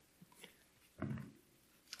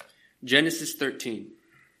Genesis 13.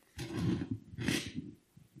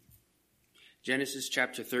 Genesis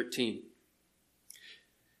chapter 13.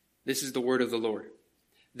 This is the word of the Lord.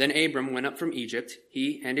 Then Abram went up from Egypt,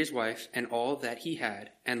 he and his wife, and all that he had,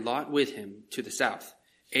 and Lot with him, to the south.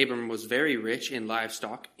 Abram was very rich in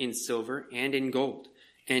livestock, in silver, and in gold.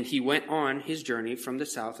 And he went on his journey from the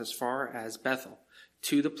south as far as Bethel,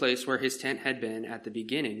 to the place where his tent had been at the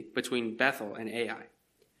beginning, between Bethel and Ai,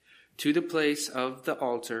 to the place of the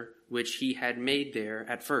altar which he had made there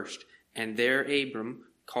at first. And there Abram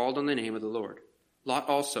called on the name of the Lord. Lot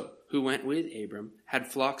also, who went with Abram, had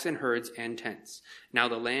flocks and herds and tents. Now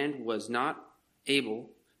the land was not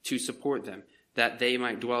able to support them, that they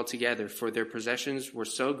might dwell together, for their possessions were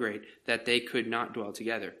so great that they could not dwell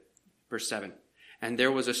together. Verse 7. And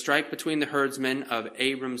there was a strife between the herdsmen of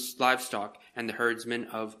Abram's livestock and the herdsmen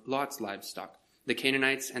of Lot's livestock. The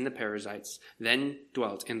Canaanites and the Perizzites then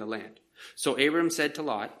dwelt in the land. So Abram said to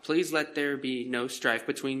Lot, Please let there be no strife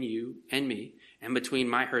between you and me, and between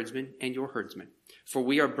my herdsmen and your herdsmen. For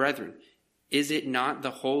we are brethren. Is it not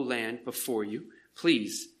the whole land before you?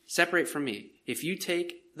 Please separate from me. If you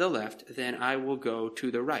take the left, then I will go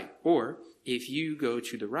to the right. Or if you go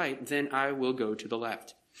to the right, then I will go to the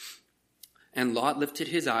left. And Lot lifted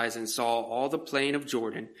his eyes and saw all the plain of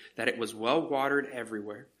Jordan, that it was well watered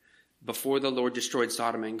everywhere, before the Lord destroyed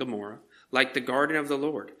Sodom and Gomorrah, like the garden of the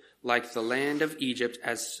Lord, like the land of Egypt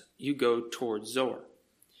as you go toward Zoar.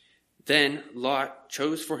 Then Lot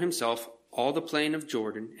chose for himself all the plain of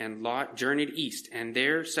Jordan, and Lot journeyed east, and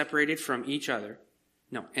they separated from each other.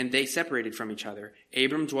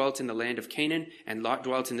 Abram dwelt in the land of Canaan, and Lot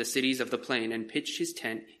dwelt in the cities of the plain, and pitched his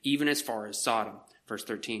tent even as far as Sodom. Verse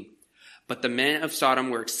 13. But the men of Sodom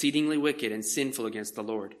were exceedingly wicked and sinful against the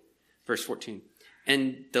Lord. Verse 14.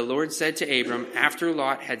 And the Lord said to Abram, after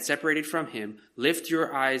Lot had separated from him, Lift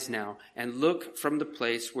your eyes now, and look from the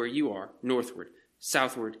place where you are, northward,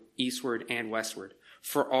 southward, eastward, and westward.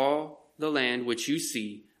 For all the land which you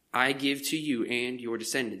see, I give to you and your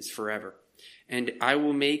descendants forever. And I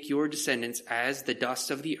will make your descendants as the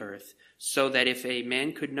dust of the earth, so that if a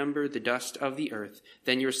man could number the dust of the earth,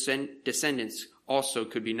 then your descendants also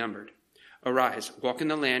could be numbered. Arise, walk in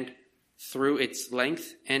the land through its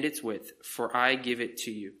length and its width, for I give it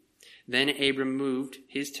to you. Then Abram moved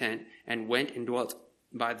his tent and went and dwelt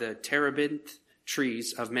by the terebinth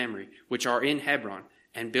trees of Mamre, which are in Hebron,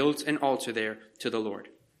 and built an altar there to the Lord.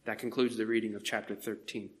 That concludes the reading of chapter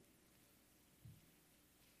 13.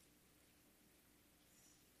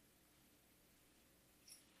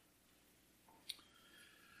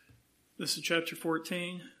 This is chapter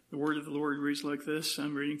 14. The word of the Lord reads like this.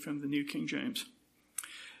 I'm reading from the New King James.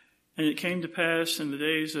 And it came to pass in the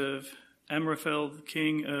days of Amraphel,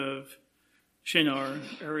 king of Shinar,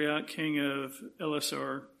 Arioch, king of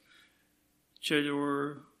Elasar,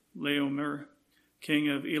 Chedorlaomer, king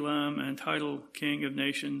of Elam, and Tidal, king of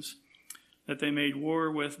nations, that they made war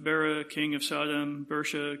with Bera, king of Sodom,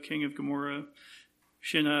 Bersha, king of Gomorrah,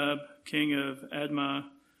 Shinab, king of Admah,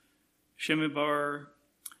 Shemibar,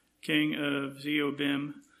 king of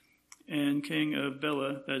Zeobim, and king of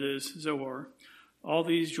Bela, that is Zoar. All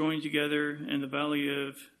these joined together in the valley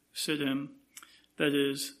of Siddim, that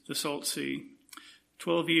is the Salt Sea.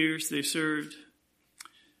 12 years they served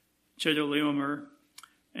Chedorlaomer,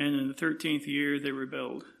 and in the 13th year they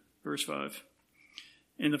rebelled. Verse 5.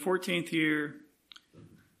 In the 14th year,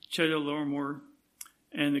 Chedorlaomer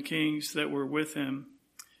and the kings that were with him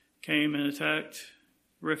came and attacked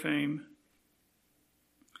Rephaim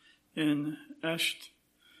in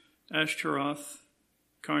Ashtaroth,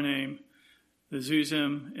 Karnaim, the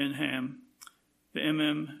Zuzim in Ham, the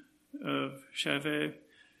of Shaveh,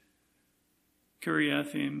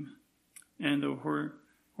 Kiriathim, and the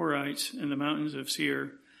Horites in the mountains of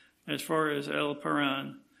Seir, as far as El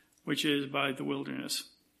Paran, which is by the wilderness.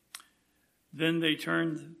 Then they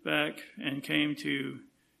turned back and came to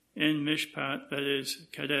En Mishpat, that is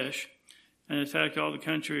Kadesh, and attacked all the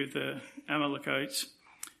country of the Amalekites,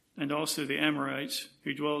 and also the Amorites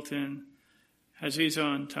who dwelt in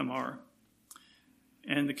Hazezon Tamar.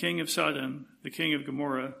 And the king of Sodom, the king of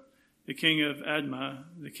Gomorrah, the king of Admah,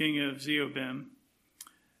 the king of Zeboim,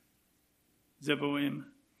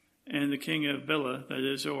 and the king of Bela, that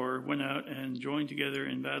is Zoar, went out and joined together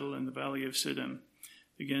in battle in the valley of Siddim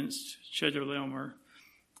against Chedorlaomer,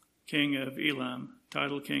 king of Elam,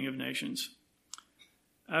 Tidal, king of nations.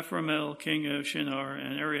 Aphramel, king of Shinar,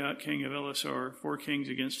 and Arioch, king of Elasar, 4 kings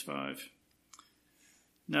against 5.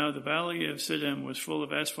 Now the valley of Siddim was full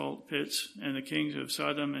of asphalt pits, and the kings of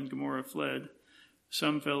Sodom and Gomorrah fled.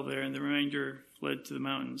 Some fell there, and the remainder fled to the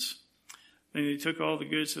mountains. Then they took all the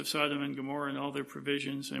goods of Sodom and Gomorrah and all their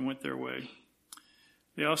provisions and went their way.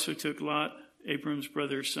 They also took Lot, Abram's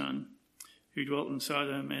brother's son, who dwelt in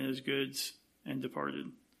Sodom, and his goods, and departed.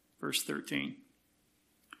 Verse 13.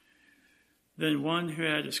 Then one who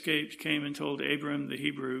had escaped came and told Abram the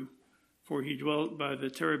Hebrew, for he dwelt by the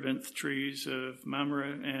terebinth trees of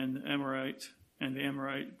Mamre and the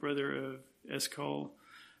Amorite, brother of Eshcol,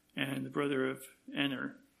 and the brother of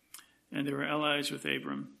Aner, and they were allies with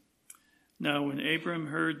Abram. Now when Abram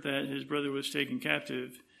heard that his brother was taken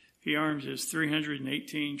captive, he armed his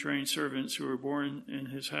 318 trained servants who were born in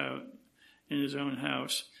his own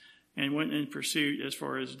house, and went in pursuit as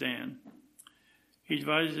far as Dan. He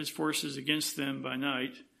divided his forces against them by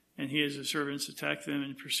night, and he and his servants attacked them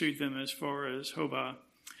and pursued them as far as Hobah,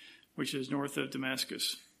 which is north of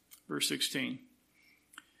Damascus. Verse 16.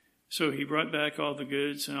 So he brought back all the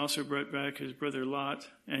goods, and also brought back his brother Lot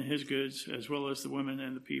and his goods, as well as the women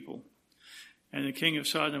and the people. And the king of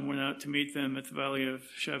Sodom went out to meet them at the valley of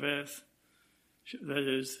Shaveth, that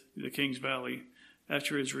is, the king's valley,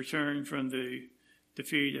 after his return from the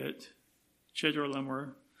defeat at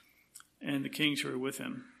Chedorlaomer, and the kings who were with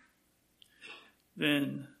him.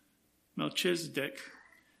 Then Melchizedek,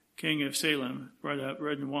 king of Salem, brought out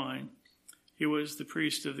bread and wine. He was the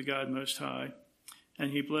priest of the God Most High,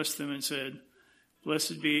 and he blessed them and said,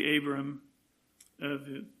 Blessed be Abram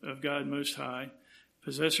of God Most High,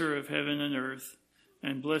 possessor of heaven and earth,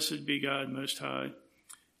 and blessed be God Most High,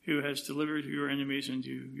 who has delivered your enemies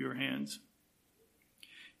into your hands.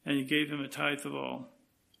 And he gave him a tithe of all.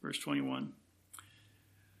 Verse 21.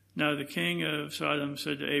 Now the king of Sodom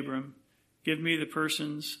said to Abram, Give me the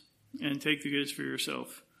persons and take the goods for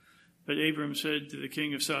yourself. But Abram said to the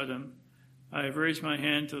king of Sodom, I have raised my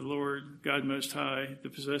hand to the Lord God Most High, the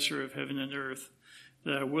possessor of heaven and earth,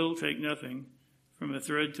 that I will take nothing, from a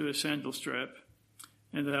thread to a sandal strap,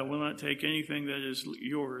 and that I will not take anything that is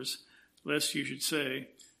yours, lest you should say,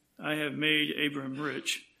 I have made Abram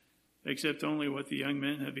rich, except only what the young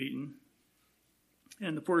men have eaten,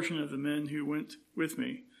 and the portion of the men who went with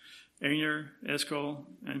me, Aner, Eshcol,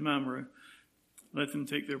 and Mamre, let them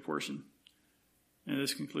take their portion. And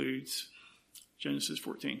this concludes Genesis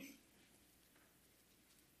 14.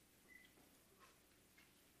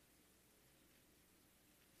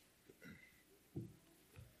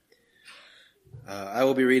 I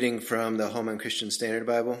will be reading from the Holman Christian Standard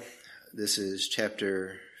Bible. This is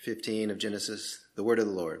chapter 15 of Genesis, the word of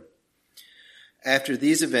the Lord. After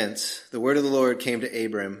these events, the word of the Lord came to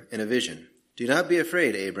Abram in a vision. Do not be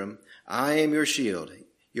afraid, Abram. I am your shield.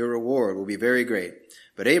 Your reward will be very great.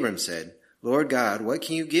 But Abram said, Lord God, what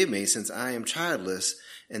can you give me, since I am childless,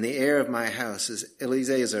 and the heir of my house is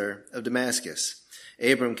Eliezer of Damascus?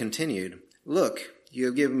 Abram continued, Look, you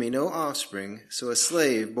have given me no offspring, so a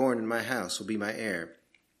slave born in my house will be my heir.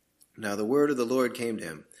 Now the word of the Lord came to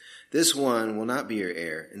him. This one will not be your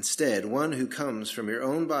heir. Instead, one who comes from your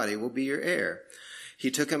own body will be your heir. He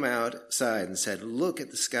took him outside and said, Look at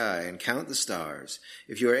the sky and count the stars.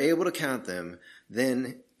 If you are able to count them,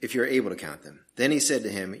 then he said to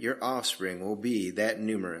him, Your offspring will be that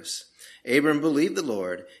numerous. Abram believed the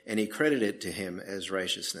Lord, and he credited it to him as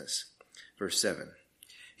righteousness. Verse 7.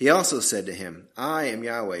 He also said to him, I am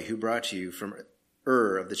Yahweh, who brought you from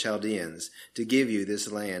Ur of the Chaldeans to give you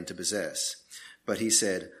this land to possess. But he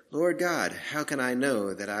said, Lord God, how can I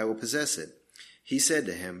know that I will possess it? He said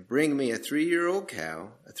to him, Bring me a 3-year-old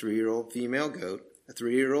cow, a 3-year-old female goat, a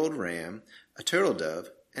 3-year-old ram, a turtle dove,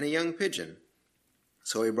 and a young pigeon.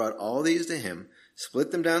 So he brought all these to him,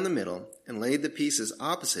 split them down the middle, and laid the pieces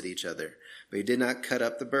opposite each other, but he did not cut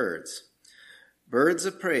up the birds. Birds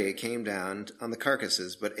of prey came down on the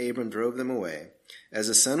carcasses, but Abram drove them away. As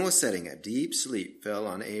the sun was setting, a deep sleep fell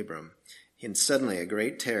on Abram, and suddenly a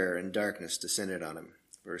great terror and darkness descended on him.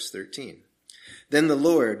 Verse 13. Then the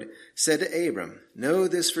Lord said to Abram, Know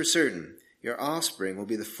this for certain, your offspring will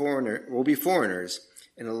be foreigners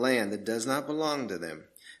in a land that does not belong to them.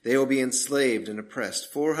 They will be enslaved and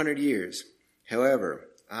oppressed 400 years. However,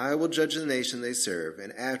 I will judge the nation they serve,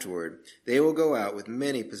 and afterward they will go out with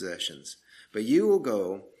many possessions. But you will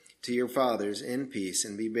go to your fathers in peace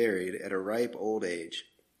and be buried at a ripe old age.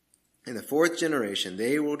 In the 4th generation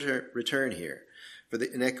they will return here, for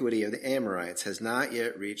the iniquity of the Amorites has not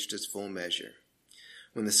yet reached its full measure.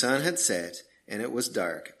 When the sun had set and it was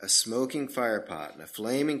dark, a smoking firepot and a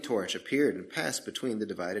flaming torch appeared and passed between the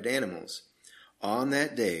divided animals. On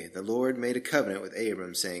that day the Lord made a covenant with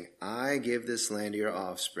Abram, saying, I give this land to your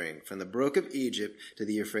offspring, from the brook of Egypt to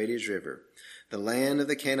the Euphrates River, the land of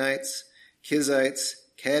the Kenites, Kizzites,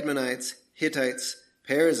 Cadmonites, Hittites,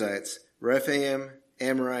 Perizzites, Rephaim,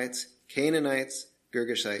 Amorites, Canaanites,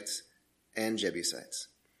 Girgashites, and Jebusites.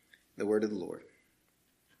 The word of the Lord.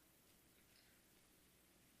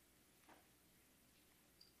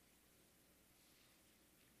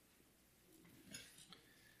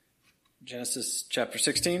 Genesis chapter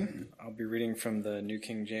 16. I'll be reading from the New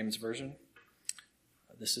King James Version.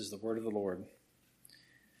 This is the word of the Lord.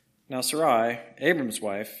 Now Sarai, Abram's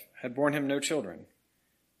wife, had borne him no children,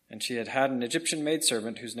 and she had had an Egyptian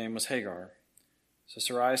maidservant whose name was Hagar. So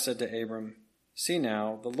Sarai said to Abram, "See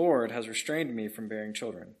now, the Lord has restrained me from bearing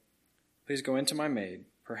children. Please go in to my maid.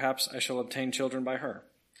 Perhaps I shall obtain children by her."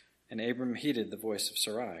 And Abram heeded the voice of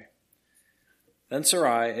Sarai. Then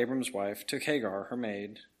Sarai, Abram's wife, took Hagar, her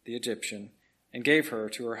maid, the Egyptian, and gave her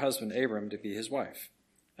to her husband Abram to be his wife,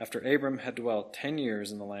 after Abram had dwelt 10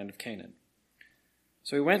 years in the land of Canaan.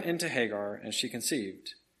 So he went into Hagar, and she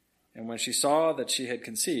conceived. And when she saw that she had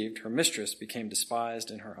conceived, her mistress became despised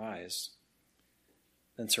in her eyes.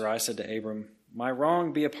 Then Sarai said to Abram, "My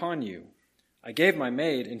wrong be upon you. I gave my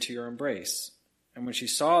maid into your embrace. And when she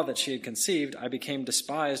saw that she had conceived, I became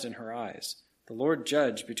despised in her eyes. The Lord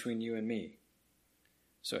judge between you and me."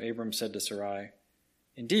 So Abram said to Sarai,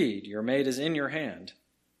 "Indeed, your maid is in your hand.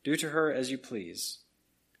 Do to her as you please."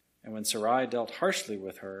 And when Sarai dealt harshly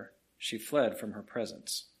with her, she fled from her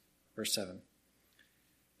presence. Verse 7.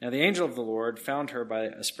 Now the angel of the Lord found her by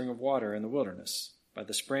a spring of water in the wilderness, by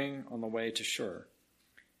the spring on the way to Shur.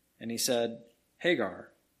 And he said,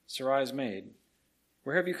 "Hagar, Sarai's maid,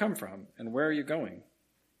 where have you come from, and where are you going?"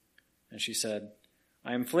 And she said,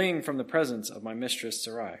 "I am fleeing from the presence of my mistress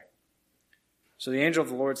Sarai." So the angel of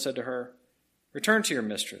the Lord said to her, "Return to your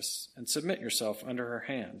mistress, and submit yourself under her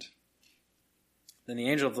hand." Then the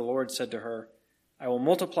angel of the Lord said to her, "I will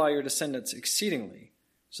multiply your descendants exceedingly,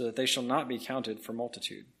 so that they shall not be counted for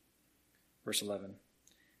multitude." Verse 11.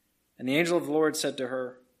 And the angel of the Lord said to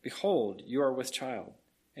her, "Behold, you are with child,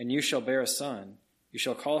 and you shall bear a son. You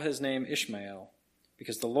shall call his name Ishmael,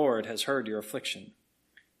 because the Lord has heard your affliction.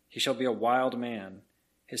 He shall be a wild man.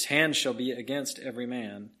 His hand shall be against every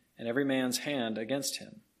man, and every man's hand against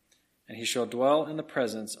him. And he shall dwell in the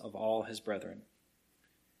presence of all his brethren."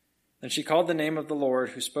 Then she called the name of the Lord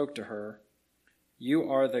who spoke to her,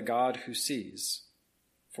 "You are the God who sees."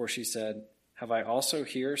 For she said, "Have I also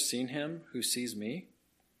here seen him who sees me?"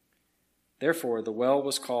 Therefore the well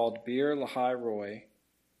was called Beer Lahai Roi.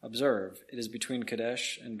 Observe, it is between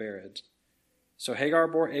Kadesh and Bered. So Hagar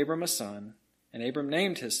bore Abram a son, and Abram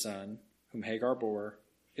named his son, whom Hagar bore,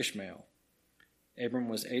 Ishmael. Abram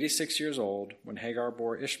was 86 years old when Hagar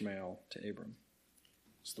bore Ishmael to Abram.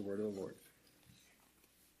 It's the word of the Lord.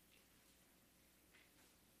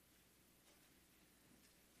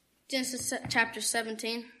 Genesis chapter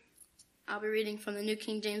 17. I'll be reading from the New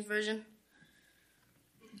King James Version.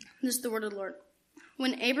 This is the word of the Lord.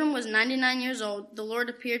 When Abram was 99 years old, the Lord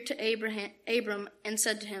appeared to Abram and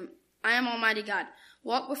said to him, "I am Almighty God.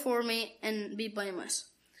 Walk before me and be blameless.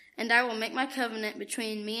 And I will make my covenant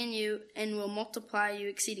between me and you, and will multiply you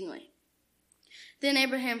exceedingly." Then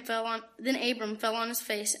Abram fell on his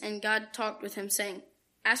face, and God talked with him, saying,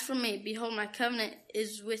 "As for me, behold, my covenant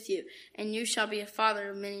is with you, and you shall be a father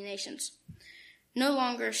of many nations. No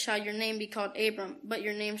longer shall your name be called Abram, but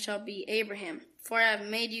your name shall be Abraham, for I have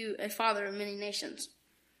made you a father of many nations.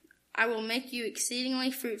 I will make you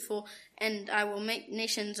exceedingly fruitful, and I will make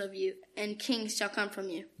nations of you, and kings shall come from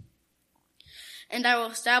you. And I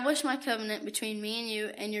will establish my covenant between me and you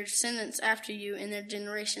and your descendants after you in their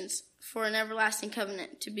generations, for an everlasting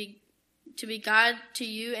covenant, to be God to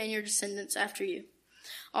you and your descendants after you.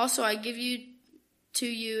 Also I give to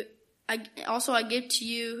you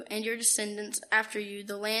and your descendants after you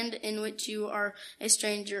the land in which you are a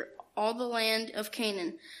stranger, all the land of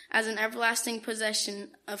Canaan, as an everlasting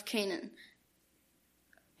possession, and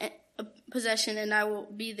I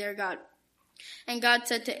will be their God." And God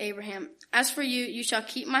said to Abraham, "As for you, you shall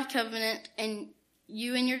keep my covenant, and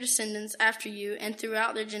you and your descendants after you, and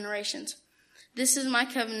throughout their generations. This is my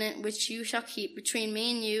covenant which you shall keep between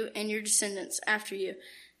me and you and your descendants after you.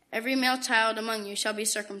 Every male child among you shall be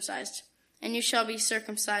circumcised, and you shall be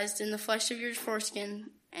circumcised in the flesh of your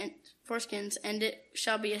foreskins, and it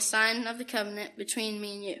shall be a sign of the covenant between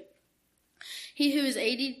me and you. He who is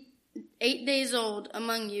 8 days old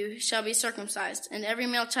among you shall be circumcised, and every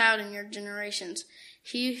male child in your generations.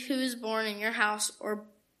 He who is born in your house or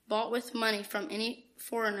bought with money from any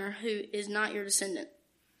foreigner who is not your descendant."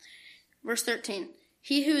 Verse 13.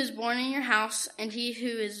 "He who is born in your house and he who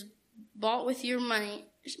is bought with your money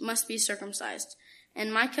must be circumcised,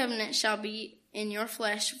 and my covenant shall be in your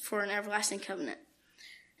flesh for an everlasting covenant.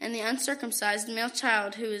 And the uncircumcised male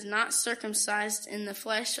child who is not circumcised in the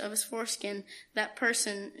flesh of his foreskin, that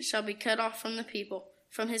person shall be cut off from his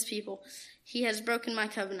people. He has broken my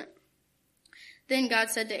covenant." Then God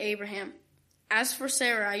said to Abraham, "As for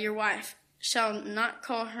Sarai, your wife, you shall not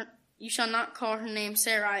call her name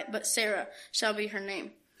Sarai, but Sarah shall be her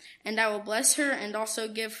name. And I will bless her and also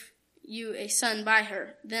give you a son by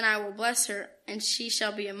her. Then I will bless her, and she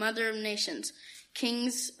shall be a mother of nations.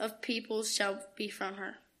 Kings of peoples shall be from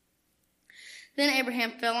her. Then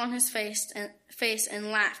Abraham fell on his face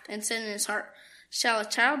and laughed, and said in his heart, Shall a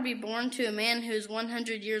child be born to a man who is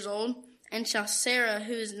 100 years old? And shall Sarah,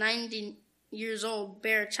 who is 90 years old,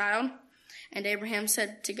 bear a child? And Abraham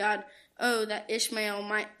said to God, Oh, that Ishmael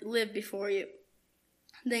might live before you.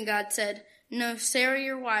 Then God said, No, Sarah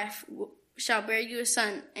your wife shall bear you a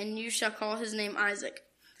son, and you shall call his name Isaac.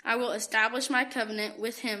 I will establish my covenant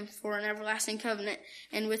with him for an everlasting covenant,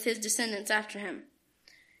 and with his descendants after him.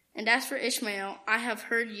 And as for Ishmael, I have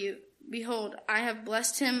heard you. Behold, I have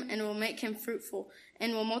blessed him, and will make him fruitful,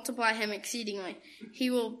 and will multiply him exceedingly. He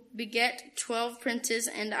will beget 12 princes,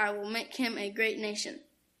 and I will make him a great nation.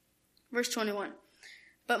 Verse 21.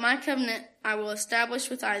 But my covenant I will establish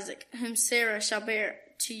with Isaac, whom Sarah shall bear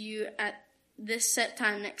to you at this set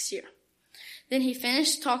time next year. Then he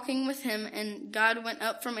finished talking with him, and God went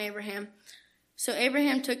up from Abraham. So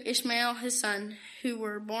Abraham took Ishmael his son, who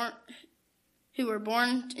were born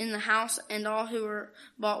in the house, and all who were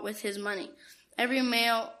bought with his money, every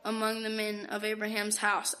male among the men of Abraham's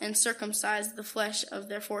house, and circumcised the flesh of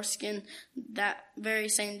their foreskin that very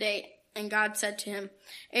same day. And God said to him,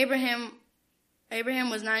 Abraham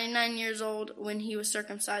was 99 years old when he was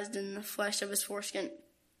circumcised in the flesh of his foreskin.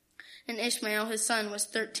 And Ishmael his son was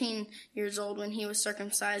 13 years old when he was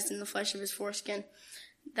circumcised in the flesh of his foreskin.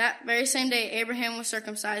 That very same day Abraham was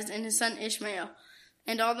circumcised, and his son Ishmael.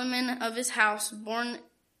 And all the men of his house, born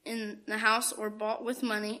in the house or bought with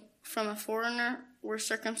money from a foreigner, were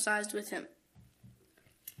circumcised with him.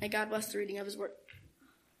 May God bless the reading of his word.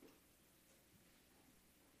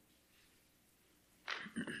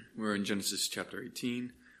 We're in Genesis chapter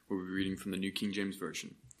 18. We'll be reading from the New King James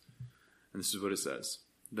Version. And this is what it says.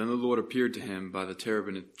 Then the Lord appeared to him by the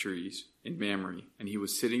terebinth trees in Mamre, and he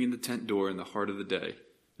was sitting in the tent door in the heart of the day,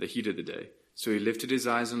 the heat of the day. So he lifted his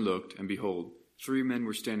eyes and looked, and behold, 3 men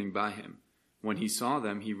were standing by him. When he saw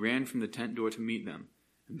them, he ran from the tent door to meet them,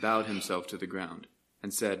 and bowed himself to the ground,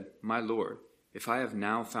 and said, My Lord, if I have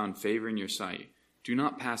now found favor in your sight, do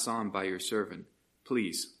not pass on by your servant.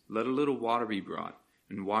 Please, let a little water be brought,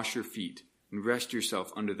 and wash your feet, and rest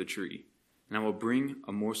yourself under the tree. And I will bring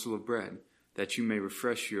a morsel of bread, that you may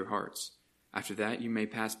refresh your hearts. After that you may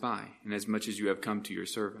pass by, inasmuch as you have come to your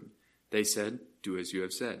servant. They said, Do as you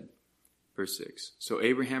have said. Verse 6. So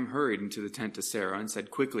Abraham hurried into the tent to Sarah and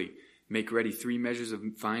said, Quickly, make ready 3 measures of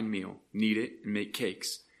fine meal, knead it, and make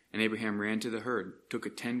cakes. And Abraham ran to the herd, took a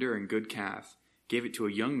tender and good calf, gave it to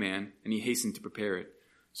a young man, and he hastened to prepare it.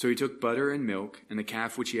 So he took butter and milk, and the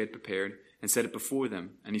calf which he had prepared, and set it before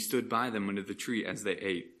them, and he stood by them under the tree as they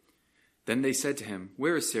ate. Then they said to him,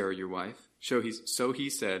 Where is Sarah your wife? So he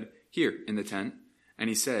said, Here, in the tent. And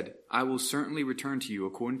he said, I will certainly return to you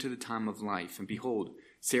according to the time of life, and behold,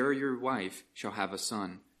 Sarah your wife shall have a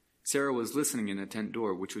son. Sarah was listening in the tent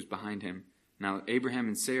door which was behind him. Now Abraham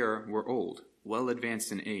and Sarah were old, well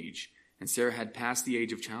advanced in age, and Sarah had passed the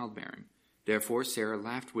age of childbearing. Therefore Sarah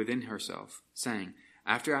laughed within herself, saying,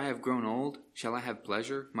 After I have grown old, shall I have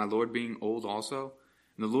pleasure, my Lord being old also?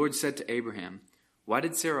 And the Lord said to Abraham, Why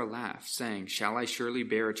did Sarah laugh, saying, Shall I surely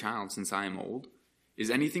bear a child since I am old?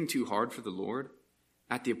 Is anything too hard for the Lord?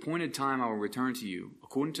 At the appointed time I will return to you,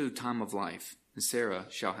 according to the time of life, and Sarah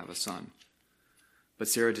shall have a son. But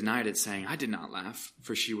Sarah denied it, saying, I did not laugh,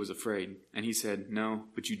 for she was afraid. And he said, No,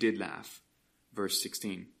 but you did laugh. Verse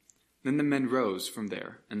 16. Then the men rose from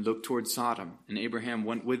there, and looked toward Sodom, and Abraham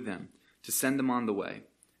went with them, to send them on the way.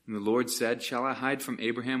 And the Lord said, Shall I hide from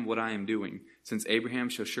Abraham what I am doing, since Abraham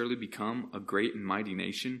shall surely become a great and mighty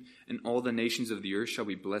nation, and all the nations of the earth shall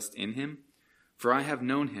be blessed in him? For I have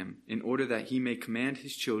known him, in order that he may command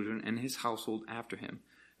his children and his household after him,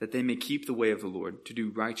 that they may keep the way of the Lord, to do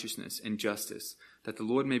righteousness and justice, that the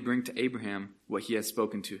Lord may bring to Abraham what he has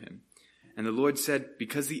spoken to him. And the Lord said,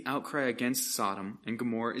 Because the outcry against Sodom and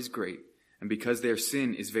Gomorrah is great, and because their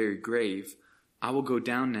sin is very grave, I will go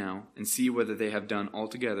down now and see whether they have done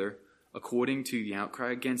altogether according to the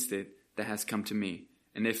outcry against it that has come to me.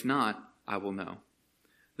 And if not, I will know.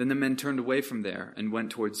 Then the men turned away from there and went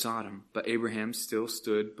toward Sodom, but Abraham still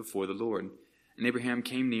stood before the Lord. And Abraham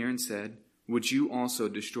came near and said, Would you also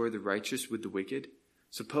destroy the righteous with the wicked?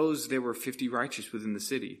 Suppose there were 50 righteous within the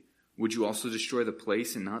city. Would you also destroy the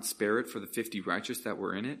place and not spare it for the 50 righteous that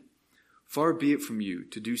were in it? Far be it from you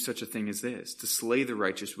to do such a thing as this, to slay the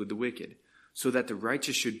righteous with the wicked, so that the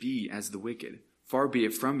righteous should be as the wicked. Far be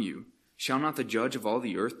it from you. Shall not the judge of all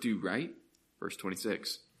the earth do right? Verse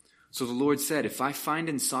 26. So the Lord said, If I find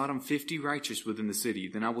in Sodom 50 righteous within the city,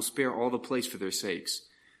 then I will spare all the place for their sakes.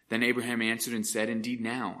 Then Abraham answered and said, Indeed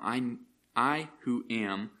now, I who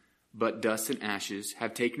am but dust and ashes,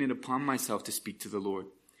 have taken it upon myself to speak to the Lord.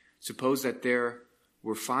 Suppose that there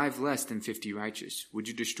were 5 less than 50 righteous. Would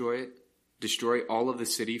you destroy it? Destroy all of the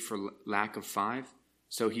city for lack of 5?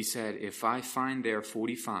 So he said, if I find there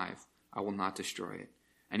 45, I will not destroy it.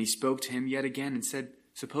 And he spoke to him yet again and said,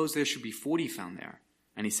 suppose there should be 40 found there.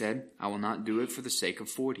 And he said, I will not do it for the sake of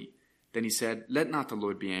 40. Then he said, let not the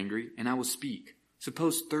Lord be angry, and I will speak.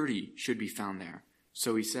 Suppose 30 should be found there.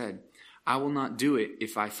 So he said, I will not do it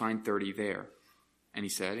if I find 30 there. And he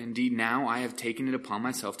said, indeed, now I have taken it upon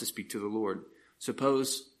myself to speak to the Lord.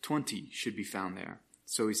 Suppose 20 should be found there.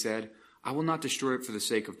 So he said, I will not destroy it for the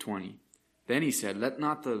sake of 20. Then he said, let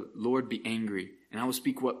not the Lord be angry, and I will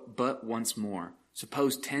speak but once more.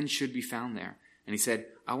 Suppose 10 should be found there. And he said,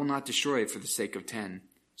 I will not destroy it for the sake of 10.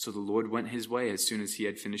 So the Lord went his way as soon as he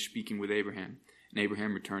had finished speaking with Abraham. And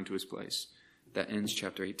Abraham returned to his place. That ends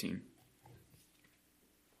chapter 18.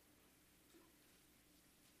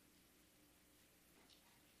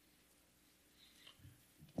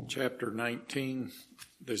 Chapter 19,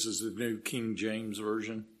 this is the New King James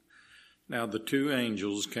Version. Now the 2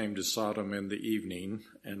 angels came to Sodom in the evening,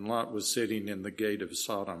 and Lot was sitting in the gate of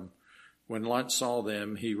Sodom. When Lot saw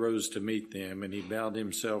them, he rose to meet them, and he bowed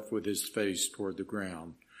himself with his face toward the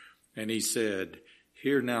ground. And he said,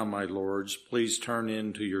 Hear now, my lords, please turn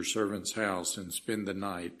into your servant's house and spend the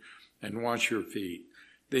night, and wash your feet.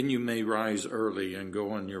 Then you may rise early and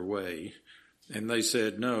go on your way. And they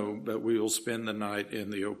said, No, but we will spend the night in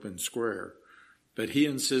the open square. But he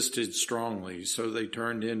insisted strongly, so they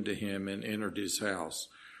turned into him and entered his house.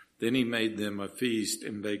 Then he made them a feast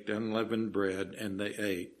and baked unleavened bread, and they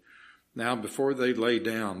ate. Now before they lay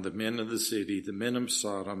down, the men of the city, the men of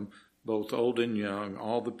Sodom, both old and young,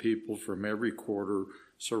 all the people from every quarter,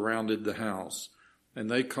 surrounded the house. And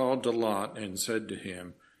they called to Lot and said to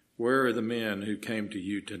him, Where are the men who came to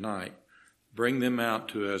you tonight? Bring them out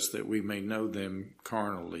to us that we may know them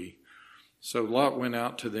carnally. So Lot went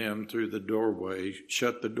out to them through the doorway,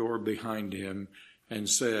 shut the door behind him, and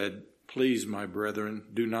said, Please, my brethren,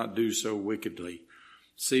 do not do so wickedly.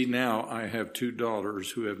 See now, I have 2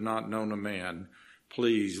 daughters who have not known a man.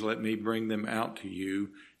 Please let me bring them out to you,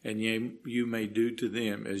 and you may do to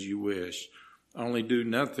them as you wish. Only do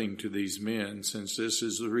nothing to these men, since this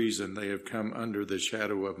is the reason they have come under the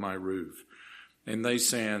shadow of my roof. And they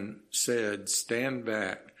said, Stand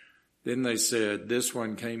back. Then they said, This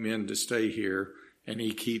one came in to stay here, and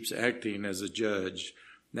he keeps acting as a judge.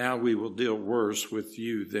 Now we will deal worse with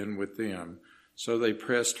you than with them. So they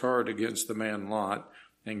pressed hard against the man Lot,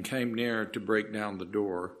 and came near to break down the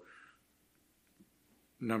door.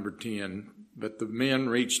 Number 10, but the men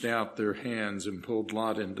reached out their hands and pulled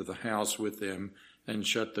Lot into the house with them and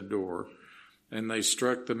shut the door. And they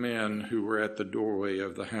struck the men who were at the doorway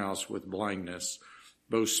of the house with blindness,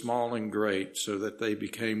 both small and great, so that they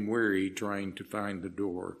became weary trying to find the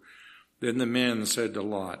door. Then the men said to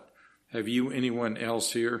Lot, Have you anyone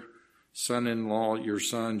else here? Son-in-law, your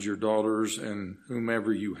sons, your daughters, and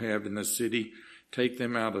whomever you have in the city, take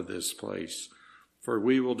them out of this place. For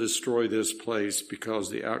we will destroy this place, because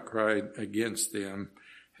the outcry against them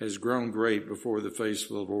has grown great before the face of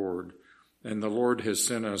the Lord, and the Lord has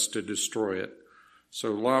sent us to destroy it.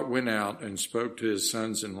 So Lot went out and spoke to his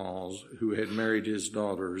sons-in-laws who had married his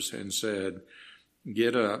daughters and said,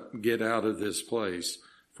 Get up, get out of this place,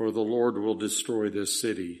 for the Lord will destroy this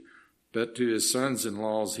city. But to his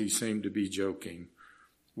sons-in-laws he seemed to be joking.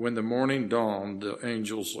 When the morning dawned, the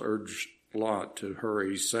angels urged Lot to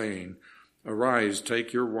hurry, saying, Arise,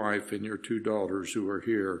 take your wife and your 2 daughters who are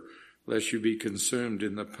here, lest you be consumed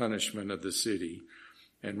in the punishment of the city.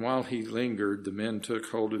 And while he lingered, the men took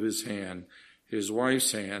hold of his hand, his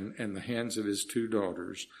wife's hand, and the hands of his 2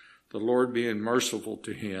 daughters, the Lord being merciful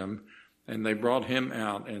to him, and they brought him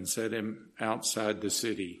out and set him outside the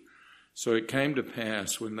city. So it came to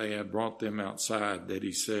pass, when they had brought them outside, that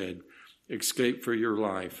he said, Escape for your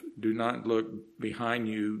life. Do not look behind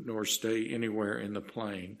you, nor stay anywhere in the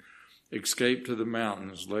plain. Escape to the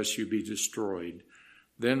mountains, lest you be destroyed.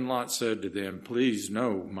 Then Lot said to them, Please,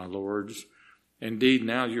 no, my lords. Indeed,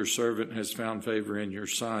 now your servant has found favor in your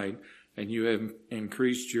sight, and you have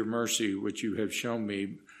increased your mercy, which you have shown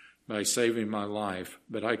me by saving my life.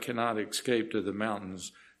 But I cannot escape to the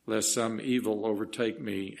mountains, lest some evil overtake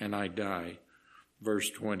me and I die. Verse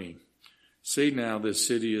 20. See now, this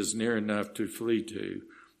city is near enough to flee to,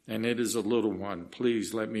 and it is a little one.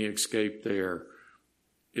 Please let me escape there.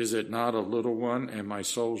 Is it not a little one, and my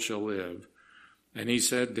soul shall live? And he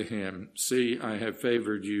said to him, See, I have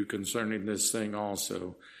favored you concerning this thing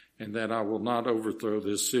also, and that I will not overthrow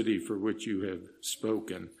this city for which you have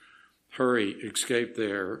spoken. Hurry, escape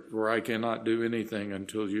there, for I cannot do anything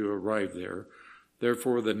until you arrive there.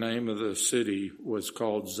 Therefore the name of the city was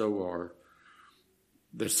called Zoar.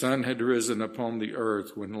 The sun had risen upon the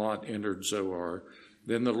earth when Lot entered Zoar.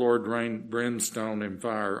 Then the Lord rained brimstone and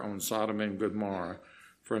fire on Sodom and Gomorrah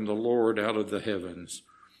from the Lord out of the heavens.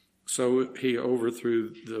 So he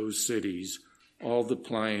overthrew those cities, all the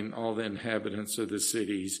plain, all the inhabitants of the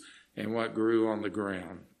cities, and what grew on the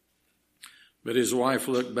ground. But his wife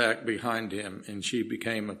looked back behind him, and she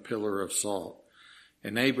became a pillar of salt.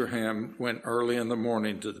 And Abraham went early in the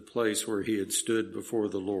morning to the place where he had stood before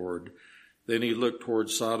the Lord. Then he looked toward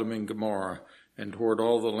Sodom and Gomorrah, and toward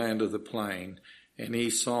all the land of the plain, and he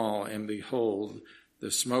saw, and behold,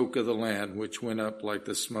 the smoke of the land which went up like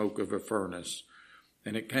the smoke of a furnace.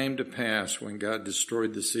 And it came to pass, when God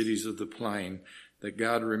destroyed the cities of the plain, that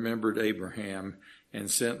God remembered Abraham, and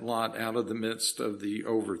sent Lot out of the midst of the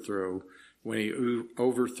overthrow, when he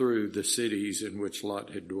overthrew the cities in which Lot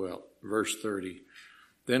had dwelt. Verse 30.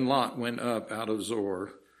 Then Lot went up out of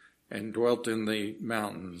Zoar, and dwelt in the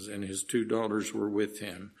mountains, and his 2 daughters were with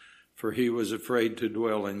him, for he was afraid to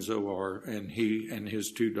dwell in Zoar, and he and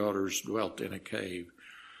his 2 daughters dwelt in a cave.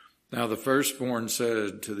 Now the firstborn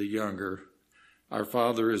said to the younger, Our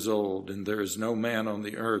father is old, and there is no man on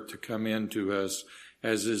the earth to come in to us,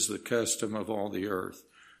 as is the custom of all the earth.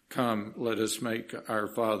 Come, let us make our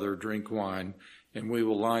father drink wine, and we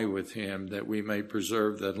will lie with him, that we may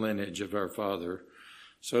preserve the lineage of our father.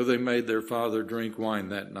 So they made their father drink wine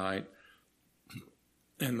that night.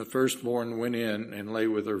 And the firstborn went in and lay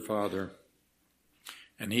with her father.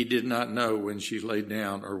 And he did not know when she lay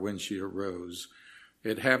down or when she arose.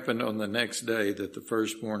 It happened on the next day that the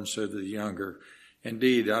firstborn said to the younger,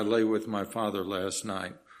 Indeed, I lay with my father last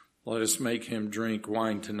night. Let us make him drink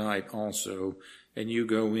wine tonight also, and you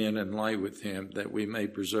go in and lie with him, that we may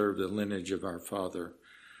preserve the lineage of our father.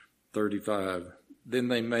 35. Then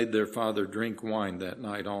they made their father drink wine that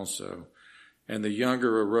night also. And the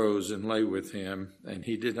younger arose and lay with him, and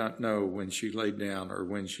he did not know when she lay down or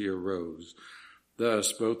when she arose.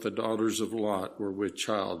 Thus both the daughters of Lot were with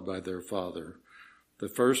child by their father. The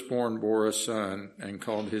firstborn bore a son, and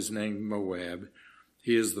called his name Moab.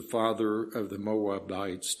 He is the father of the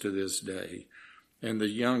Moabites to this day. And the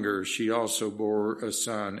younger, she also bore a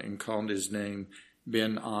son, and called his name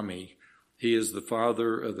Ben-Ami. He is the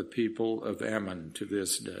father of the people of Ammon to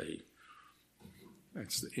this day.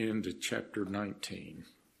 That's the end of chapter 19.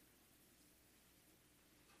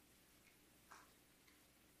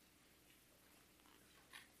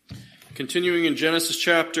 Continuing in Genesis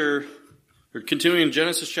chapter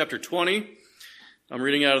 20, I'm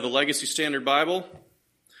reading out of the Legacy Standard Bible,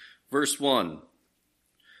 verse 1.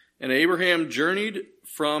 And Abraham journeyed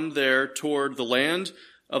from there toward the land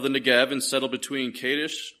of the Negev and settled between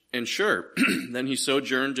Kadesh and Shur. Then he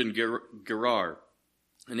sojourned in Gerar.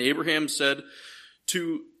 And Abraham said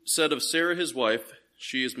of Sarah his wife,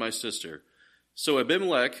 She is my sister. So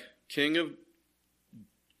Abimelech, king of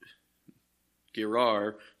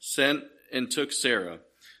Gerar, sent and took Sarah.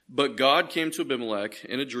 But God came to Abimelech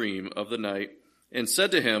in a dream of the night and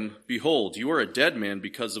said to him, Behold, you are a dead man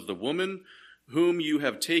because of the woman whom you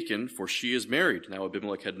have taken, for she is married. Now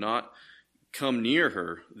Abimelech had not come near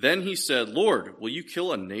her. Then he said, Lord, will you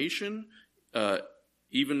kill a nation,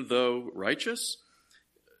 even though righteous?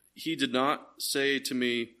 He did not say to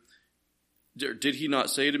me, did he not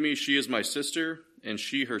say to me, She is my sister? And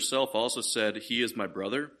she herself also said, He is my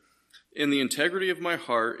brother. In the integrity of my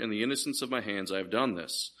heart and the innocence of my hands I have done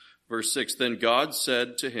this. Verse 6, Then God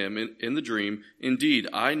said to him in the dream, Indeed,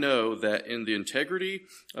 I know that in the integrity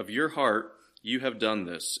of your heart you have done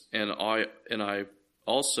this, and I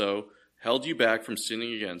also held you back from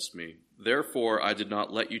sinning against me. Therefore I did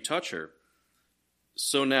not let you touch her.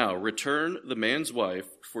 So now return the man's wife,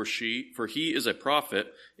 for he is a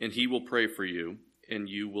prophet, and he will pray for you, and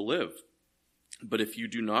you will live. But if you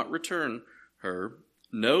do not return her,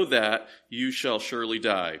 know that you shall surely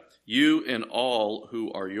die, you and all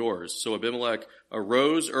who are yours. So Abimelech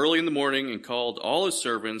arose early in the morning and called all his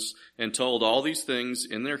servants and told all these things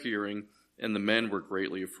in their hearing, and the men were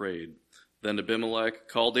greatly afraid. Then Abimelech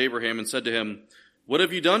called Abraham and said to him, What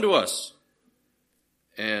have you done to us?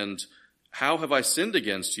 And how have I sinned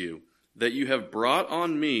against you, that you have brought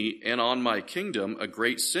on me and on my kingdom a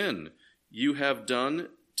great sin? You have done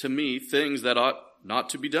to me things that ought not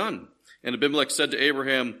to be done. And Abimelech said to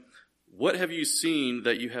Abraham, What have you seen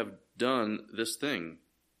that you have done this thing?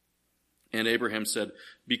 And Abraham said,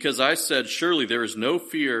 Because I said, Surely there is no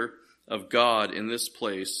fear of God in this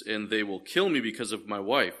place, and they will kill me because of my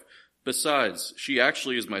wife. Besides, she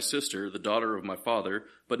actually is my sister, the daughter of my father,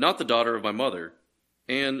 but not the daughter of my mother.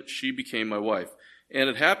 And she became my wife. And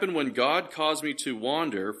it happened when God caused me to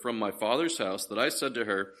wander from my father's house that I said to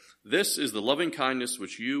her, this is the loving kindness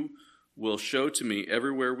which you will show to me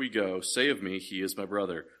everywhere we go. Say of me, he is my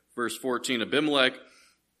brother. Verse 14, Abimelech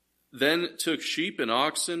then took sheep and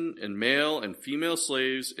oxen and male and female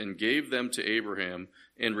slaves and gave them to Abraham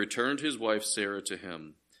and returned his wife Sarah to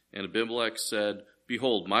him. And Abimelech said,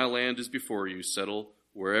 behold, my land is before you. Settle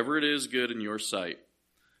wherever it is good in your sight.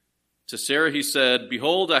 To Sarah he said,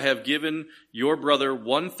 behold, I have given your brother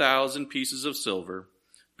 1,000 pieces of silver.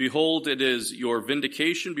 Behold, it is your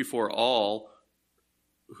vindication before all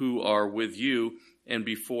who are with you, and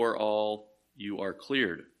before all you are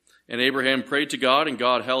cleared. And Abraham prayed to God, and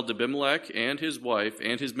God held Abimelech and his wife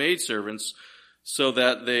and his maidservants so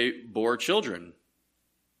that they bore children.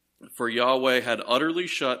 For Yahweh had utterly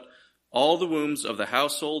shut all the wombs of the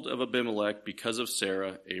household of Abimelech because of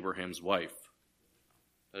Sarah, Abraham's wife.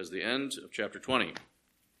 That is the end of chapter 20.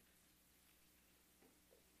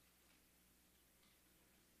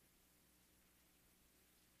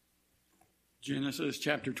 Genesis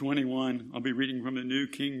chapter 21. I'll be reading from the New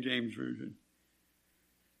King James Version.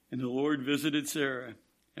 And the Lord visited Sarah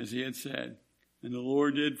as he had said, and the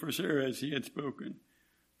Lord did for Sarah as he had spoken.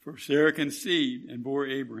 For Sarah conceived and bore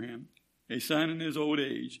Abraham a son in his old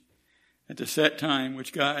age, at the set time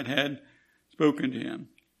which God had spoken to him.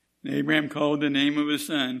 And Abraham called the name of his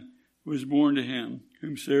son who was born to him,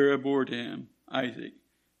 whom Sarah bore to him, Isaac.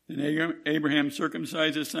 Then Abraham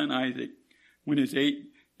circumcised his son Isaac when he was 8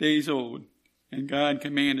 days old, and God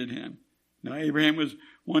commanded him. Now Abraham was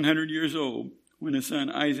 100 years old when his son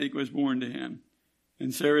Isaac was born to him.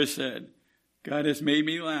 And Sarah said, God has made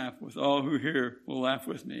me laugh, with all who hear will laugh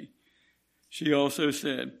with me. She also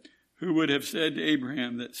said, who would have said to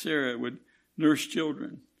Abraham that Sarah would nurse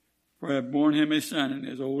children? For I have borne him a son in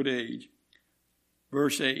his old age.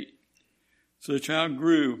 Verse 8. So the child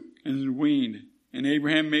grew and was weaned, and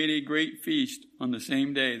Abraham made a great feast on the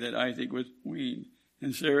same day that Isaac was weaned.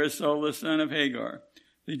 And Sarah saw the son of Hagar,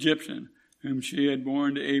 the Egyptian, whom she had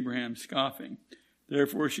borne to Abraham, scoffing.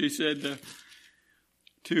 Therefore she said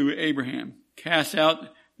to Abraham, cast out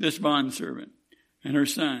this bondservant and her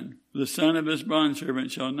son. The son of this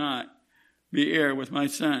bondservant shall not be heir with my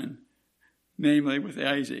son, namely with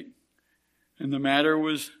Isaac. And the matter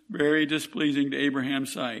was very displeasing to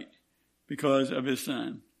Abraham's sight because of his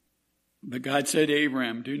son. But God said to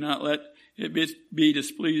Abraham, do not let it be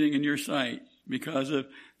displeasing in your sight because of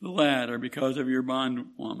the lad or because of your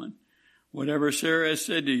bondwoman. Whatever Sarah has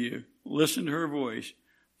said to you, listen to her voice,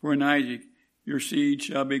 for in Isaac your seed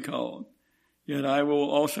shall be called. Yet I will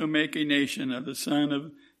also make a nation of the son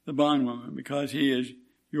of the bondwoman, because he is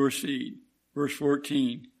your seed. Verse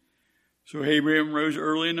 14. So Abraham rose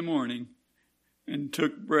early in the morning and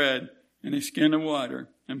took bread and a skin of water,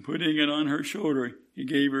 and putting it on her shoulder, he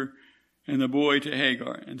gave her and the boy to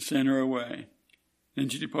Hagar and sent her away. Then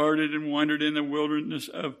she departed and wandered in the wilderness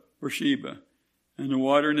of Beersheba. And the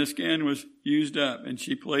water in the skin was used up, and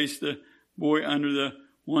she placed the boy under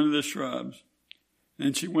one of the shrubs.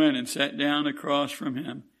 Then she went and sat down across from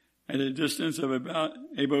him at a distance of about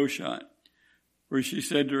a bow shot, where she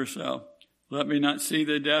said to herself, let me not see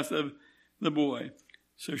the death of the boy.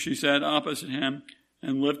 So she sat opposite him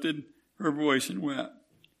and lifted her voice and wept.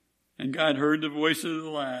 And God heard the voice of the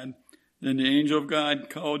lad. Then the angel of God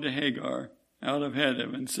called to Hagar out of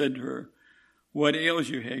heaven and said to her, what ails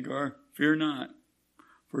you, Hagar? Fear not,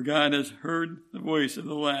 for God has heard the voice of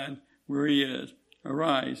the lad where he is.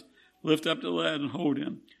 Arise, lift up the lad and hold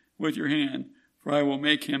him with your hand, for I will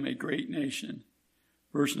make him a great nation.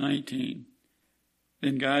 Verse 19.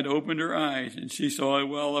 Then God opened her eyes, and she saw a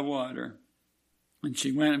well of water. And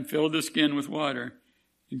she went and filled the skin with water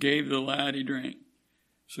and gave the lad a drink.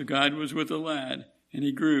 So God was with the lad, and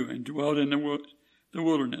he grew and dwelt in the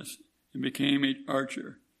wilderness and became an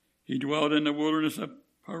archer. He dwelt in the wilderness of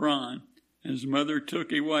Paran, and his mother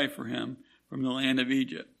took a wife for him from the land of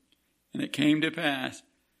Egypt. And it came to pass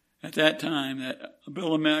at that time that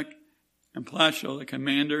Abimelech and Paltiel, the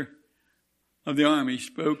commander of the army,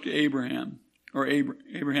 spoke to Abraham,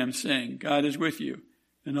 saying, God is with you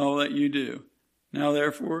in all that you do. Now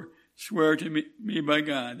therefore swear to me by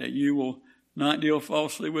God that you will not deal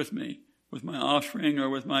falsely with me, with my offspring, or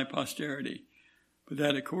with my posterity, but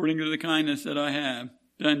that according to the kindness that I have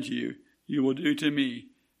done to you, you will do to me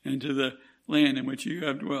and to the land in which you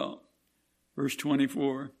have dwelt. Verse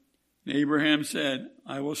 24. And Abraham said,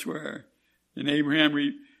 I will swear. Then Abraham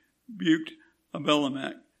rebuked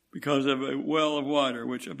Abimelech because of a well of water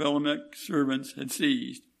which Abimelech's servants had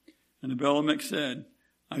seized. And Abimelech said,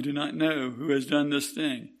 I do not know who has done this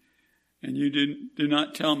thing, and you do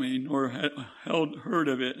not tell me, nor heard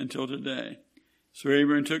of it until today. So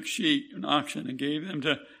Abraham took sheep and oxen and gave them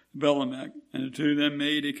to Abimelech, and the two of them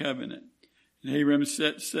made a covenant. And Abraham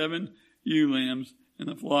set 7 ewe lambs in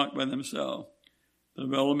the flock by themselves. But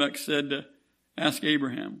Abimelech said to ask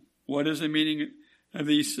Abraham, what is the meaning of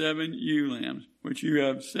these 7 ewe lambs, which you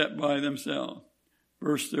have set by themselves?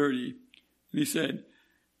 Verse 30, and he said,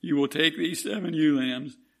 you will take these 7 ewe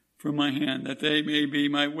lambs from my hand, that they may be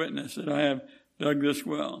my witness that I have dug this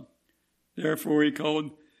well. Therefore he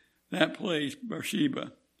called that place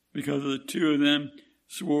Beersheba, because the two of them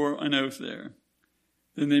swore an oath there.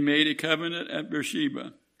 Then they made a covenant at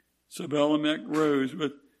Beersheba. So Abimelech rose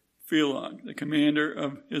with Philog, the commander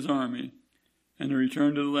of his army, and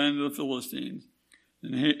returned to the land of the Philistines.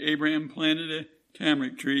 Then Abraham planted a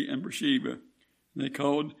tamarisk tree in Beersheba, and they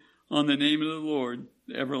called on the name of the Lord,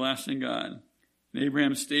 the everlasting God. And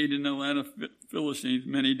Abraham stayed in the land of Philistines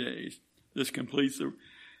many days. This completes the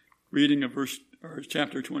reading of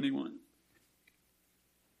chapter 21.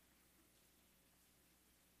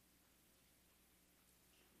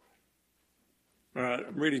 All right,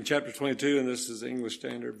 I'm reading chapter 22, and this is the English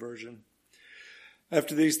Standard Version.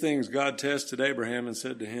 After these things, God tested Abraham and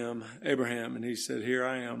said to him, Abraham, and he said, here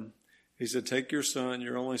I am. He said, take your son,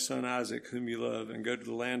 your only son Isaac, whom you love, and go to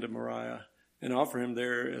the land of Moriah, and offer him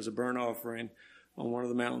there as a burnt offering on one of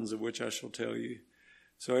the mountains of which I shall tell you.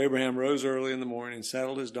 So Abraham rose early in the morning,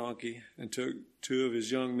 saddled his donkey, and took 2 of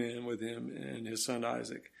his young men with him and his son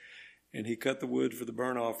Isaac. And he cut the wood for the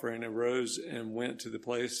burnt offering and rose and went to the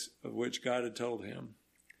place of which God had told him.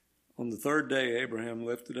 On the 3rd day, Abraham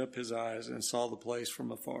lifted up his eyes and saw the place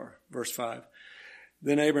from afar. Verse 5.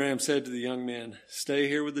 Then Abraham said to the young men, stay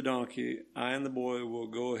here with the donkey. I and the boy will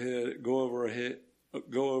go over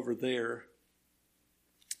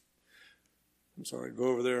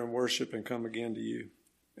there and worship and come again to you.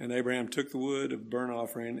 And Abraham took the wood of burnt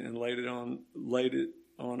offering and laid it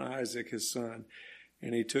on Isaac his son.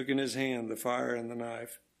 And he took in his hand the fire and the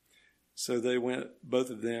knife. So they went, both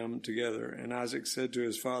of them, together. And Isaac said to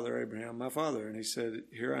his father Abraham, my father. And he said,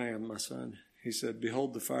 here I am, my son. He said,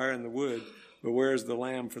 behold the fire and the wood, but where is the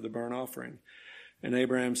lamb for the burnt offering? And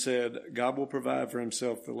Abraham said, God will provide for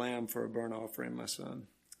himself the lamb for a burnt offering, my son.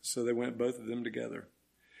 So they went, both of them, together.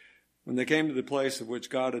 When they came to the place of which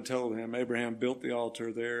God had told him, Abraham built the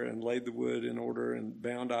altar there and laid the wood in order and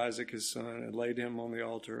bound Isaac his son and laid him on the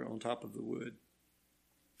altar on top of the wood.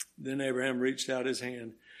 Then Abraham reached out his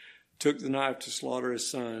hand, took the knife to slaughter his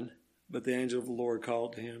son, but the angel of the Lord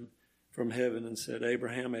called to him from heaven and said,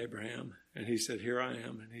 Abraham, Abraham. And he said, here I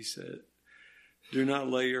am. And he said, do not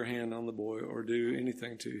lay your hand on the boy or do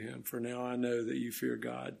anything to him, for now I know that you fear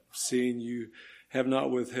God, seeing you have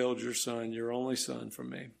not withheld your son, your only son, from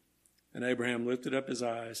me. And Abraham lifted up his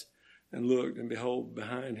eyes and looked, and behold,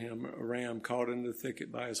 behind him a ram caught in the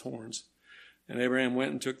thicket by his horns. And Abraham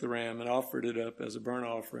went and took the ram and offered it up as a burnt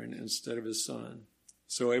offering instead of his son.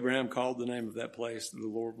 So Abraham called the name of that place, the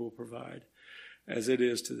Lord will provide, as it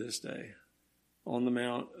is to this day. On the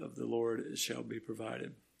mount of the Lord it shall be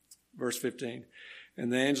provided. Verse 15,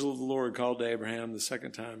 and the angel of the Lord called to Abraham the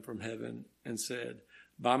second time from heaven and said,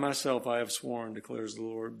 by myself I have sworn, declares the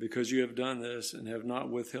Lord, because you have done this and have not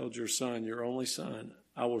withheld your son, your only son,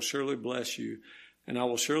 I will surely bless you, and I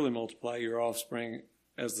will surely multiply your offspring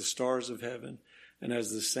as the stars of heaven and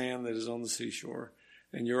as the sand that is on the seashore.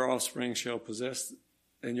 And your offspring shall possess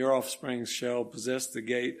the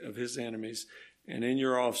gate of his enemies, and in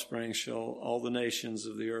your offspring shall all the nations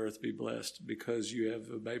of the earth be blessed, because you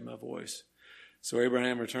have obeyed my voice. So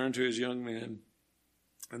Abraham returned to his young men,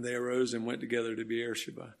 and they arose and went together to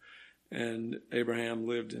Beersheba. And Abraham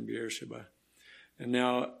lived in Beersheba. And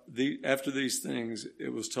now, after these things,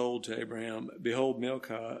 it was told to Abraham, behold,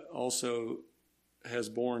 Milcah also has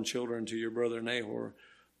borne children to your brother Nahor.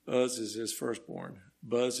 Uz is his firstborn.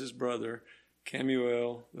 Buz his brother,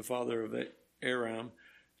 Kemuel, the father of Aram,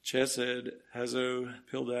 Chesed, Hazo,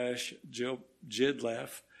 Pildash,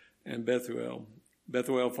 Jidlaph, and Bethuel.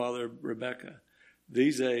 Bethuel fathered Rebekah.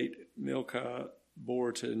 These 8 Milcah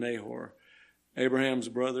bore to Nahor. Abraham's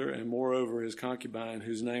brother, and moreover his concubine,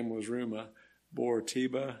 whose name was Reumah, bore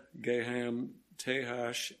Teba, Gaham,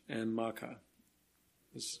 Tehash, and Maachah.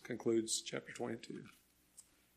 This concludes chapter 22.